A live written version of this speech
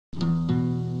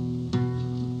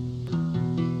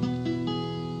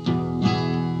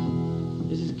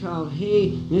out,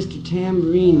 "Hey, Mr.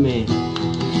 Tambourine Man,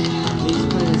 please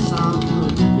play a song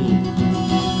for me."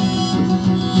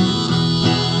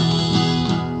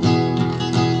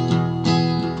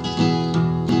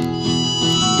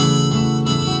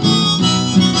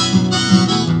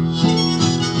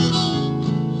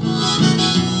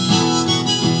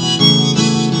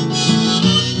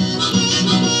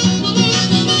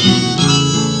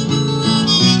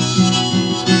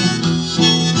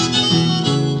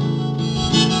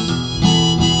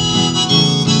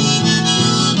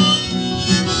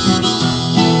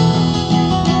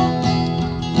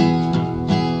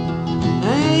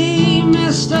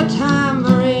 Mr.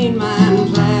 Tambourine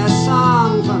Man, play a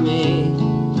song for me.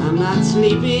 I'm not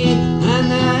sleepy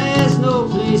and there is no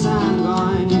place I'm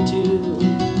going to.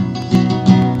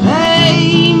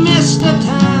 Hey, Mr.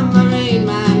 Tambourine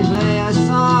Man, play a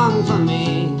song for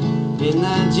me. In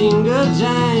the jingle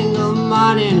jangle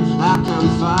morning I'll come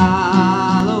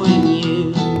following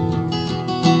you.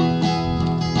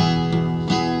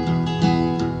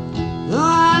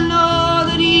 Though I know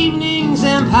that evening's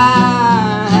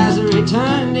empire has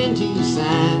turned into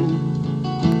sand,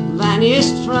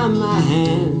 vanished from my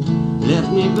hand,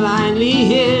 left me blindly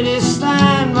here to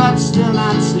stand, but still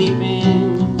not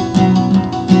sleeping.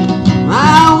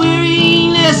 My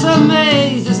weariness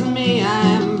amazes me, I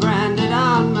am branded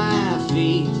on my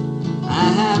feet. I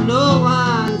have no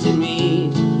one to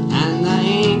meet, and the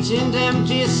ancient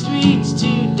empty streets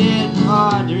too dead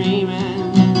for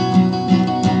dreaming.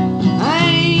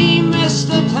 Hey,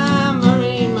 Mr.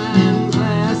 Tambourine Man,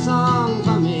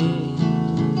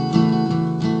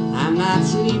 not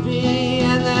sleepy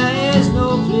and there is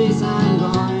no place I'm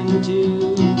going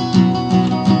to.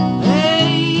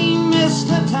 Hey,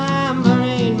 Mr.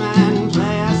 Tambourine Man,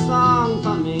 play a song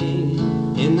for me.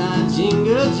 In the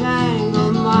jingle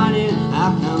jangle morning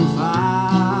I'll come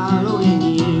following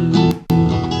you.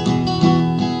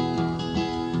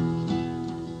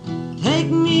 Take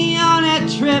me on a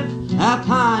trip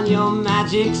upon your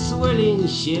magic swirling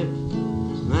ship.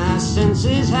 My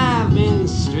senses have been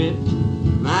stripped,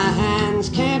 my hands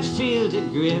can't feel to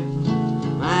grip,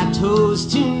 my toes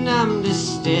too numb to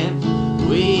step.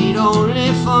 Wait only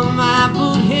for my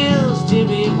boot heels to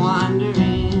be